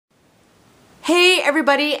Hey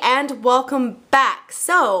everybody and welcome back.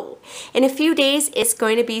 So in a few days it's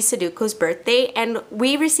going to be Sudoku's birthday and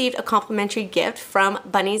we received a complimentary gift from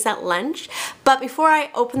Bunnies at lunch. But before I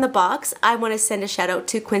open the box, I want to send a shout out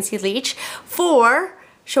to Quincy Leach for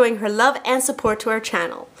showing her love and support to our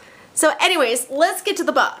channel. So anyways, let's get to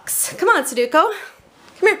the box. Come on Sudoku.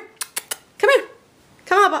 Come here. Come here.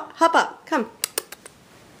 Come on, hop up. Come.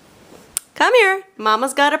 Come here.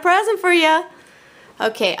 Mama's got a present for you.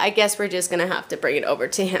 Okay, I guess we're just gonna have to bring it over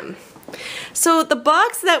to him. So the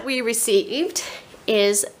box that we received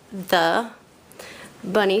is the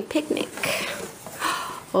bunny picnic.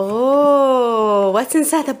 Oh, what's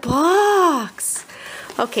inside the box?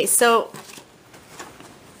 Okay, so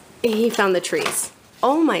he found the trees.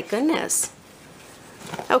 Oh my goodness.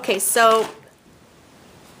 Okay, so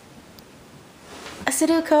a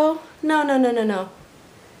Sudoku? No,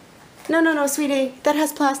 sweetie, that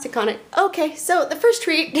has plastic on it. Okay, so the first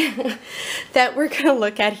treat that we're gonna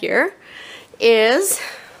look at here is,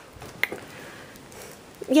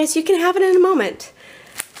 yes, you can have it in a moment.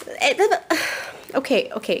 Okay,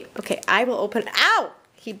 I will open, ow!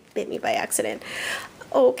 He bit me by accident.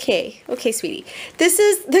 Okay, sweetie. This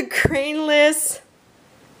is the grainless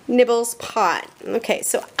nibbles pot. Okay,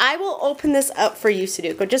 so I will open this up for you,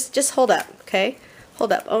 Sudoku. Just hold up, okay?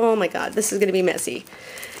 Hold up. Oh my God, this is gonna be messy.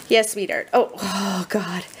 Yes, sweetheart. Oh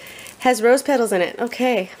God. Has rose petals in it.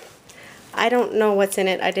 Okay. I don't know what's in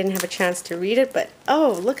it. I didn't have a chance to read it, but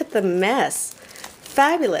oh, look at the mess.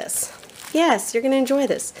 Fabulous. Yes, you're going to enjoy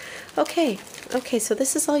this. Okay, so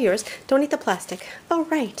this is all yours. Don't eat the plastic. Oh,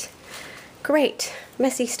 right. Great.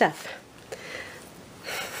 Messy stuff.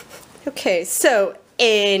 Okay, so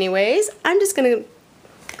anyways, I'm just going to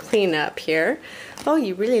clean up here. Oh,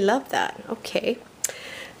 you really love that. Okay.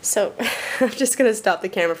 So I'm just going to stop the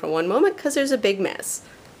camera for one moment because there's a big mess.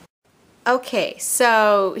 Okay,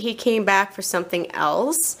 so he came back for something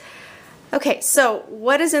else. Okay, so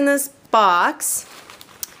what is in this box?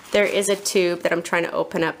 There is a tube that I'm trying to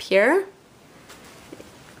open up here.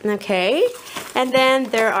 Okay, and then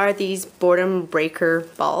there are these boredom breaker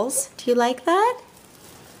balls. Do you like that?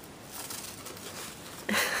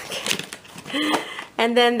 Okay.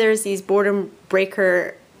 And then there's these boredom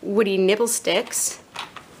breaker woody nibble sticks.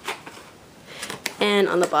 And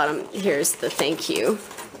on the bottom, here's the thank you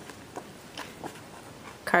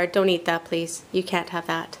card. Don't eat that, please. You can't have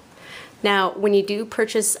that. Now, when you do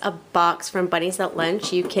purchase a box from Bunnies at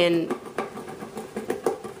Lunch, you can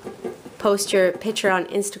post your picture on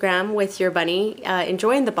Instagram with your bunny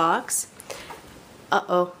enjoying the box.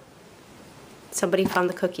 Uh-oh. Somebody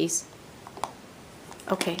found the cookies.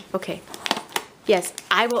 Okay. Yes,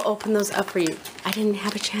 I will open those up for you. I didn't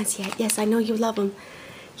have a chance yet. Yes, I know you love them.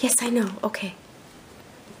 Yes, I know. Okay,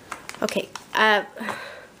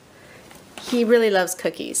 he really loves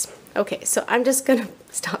cookies. Okay, so I'm just gonna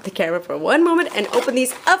stop the camera for one moment and open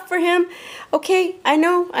these up for him. Okay, I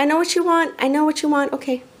know what you want.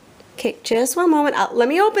 Okay, just one moment. Let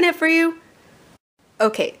me open it for you.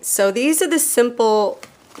 Okay, so these are the simply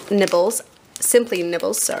nibbles,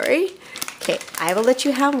 sorry. Okay, I will let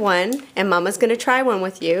you have one, and Mama's gonna try one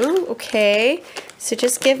with you. Okay, so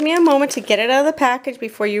just give me a moment to get it out of the package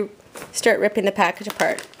before you start ripping the package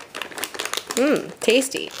apart.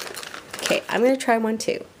 Tasty. Okay, I'm going to try one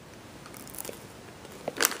too.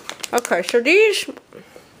 Okay, so these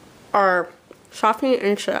are softening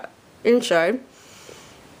inside,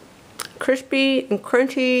 crispy and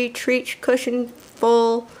crunchy treat cushion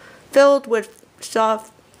filled with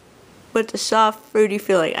a soft fruity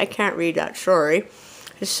filling. I can't read that, sorry.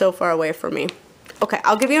 It's so far away from me. Okay,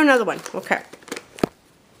 I'll give you another one. Okay.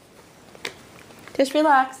 Just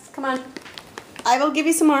relax. Come on. I will give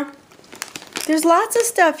you some more. There's lots of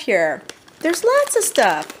stuff here. There's lots of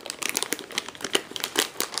stuff.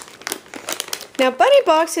 Now, bunny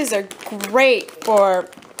boxes are great for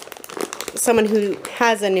someone who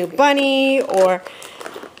has a new bunny, or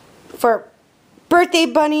for birthday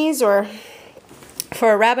bunnies, or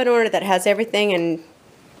for a rabbit owner that has everything and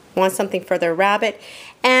wants something for their rabbit.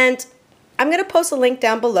 And I'm going to post a link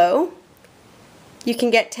down below. You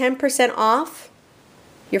can get 10% off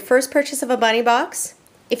your first purchase of a bunny box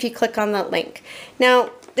if you click on that link. Now,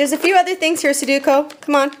 there's a few other things here, Sudoku.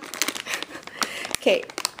 Come on. Okay,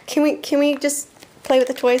 can we just play with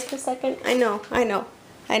the toys for a second? I know.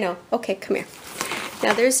 Okay, come here.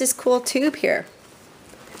 Now, there's this cool tube here.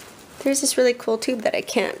 There's this really cool tube that I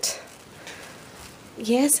can't.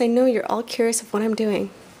 Yes, I know you're all curious of what I'm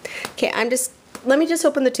doing. Okay, let me just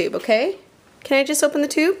open the tube, okay? Can I just open the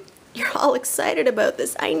tube? You're all excited about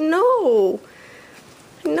this. I know.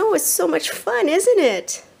 It's so much fun, isn't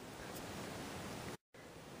it?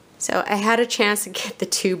 So I had a chance to get the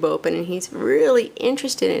tube open and he's really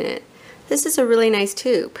interested in it. This is a really nice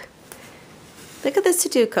tube. Look at this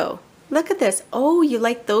Sudoku. Look at this. Oh, you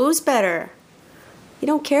like those better. You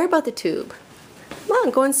don't care about the tube. Come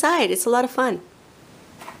on, go inside. It's a lot of fun.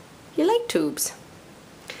 You like tubes.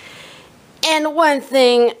 And one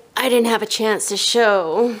thing I didn't have a chance to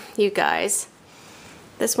show you guys.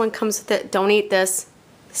 This one comes with it. Don't eat this.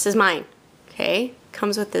 This is mine. Okay?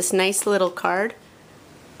 Comes with this nice little card.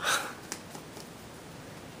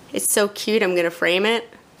 It's so cute. I'm going to frame it.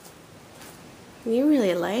 You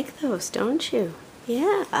really like those, don't you?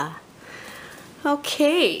 Yeah.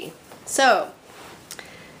 Okay. So,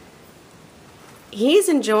 he's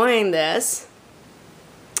enjoying this.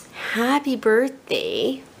 Happy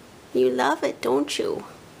birthday. You love it, don't you?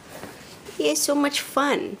 He has so much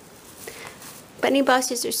fun. Bunny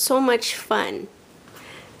boxes are so much fun.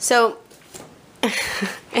 So,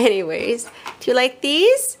 anyways, do you like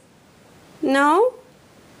these? No?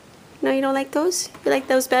 No, you don't like those? You like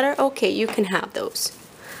those better? Okay, you can have those.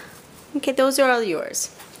 Okay, those are all yours.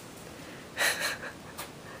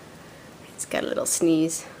 It's got a little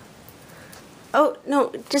sneeze. Oh,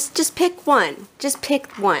 no, just pick one. Just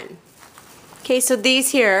pick one. Okay, so these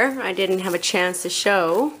here, I didn't have a chance to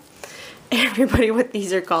show everybody what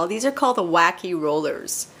these are called. These are called the wacky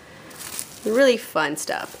rollers. Really fun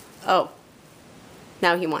stuff. Oh,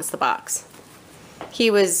 now he wants the box. He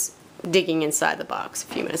was digging inside the box a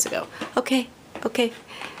few minutes ago. Okay, okay,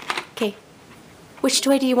 okay. Which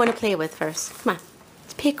toy do you want to play with first? Come on,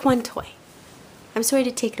 pick one toy. I'm sorry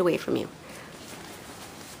to take it away from you.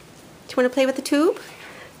 Do you want to play with the tube?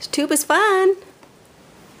 The tube is fun.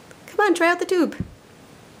 Come on, try out the tube.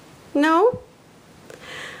 No?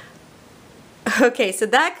 Okay, so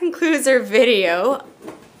that concludes our video.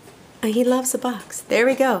 He loves the box. There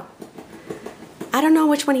we go. I don't know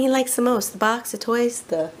which one he likes the most. The box, the toys,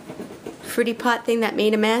 the fruity pot thing that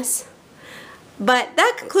made a mess. But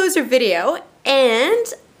that concludes our video. And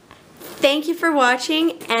thank you for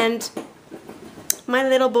watching. And my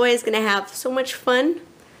little boy is going to have so much fun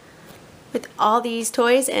with all these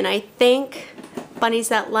toys. And I thank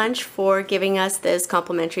Bunnies at Lunch for giving us this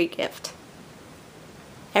complimentary gift.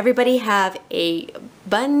 Everybody have a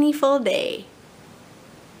bunnyful day.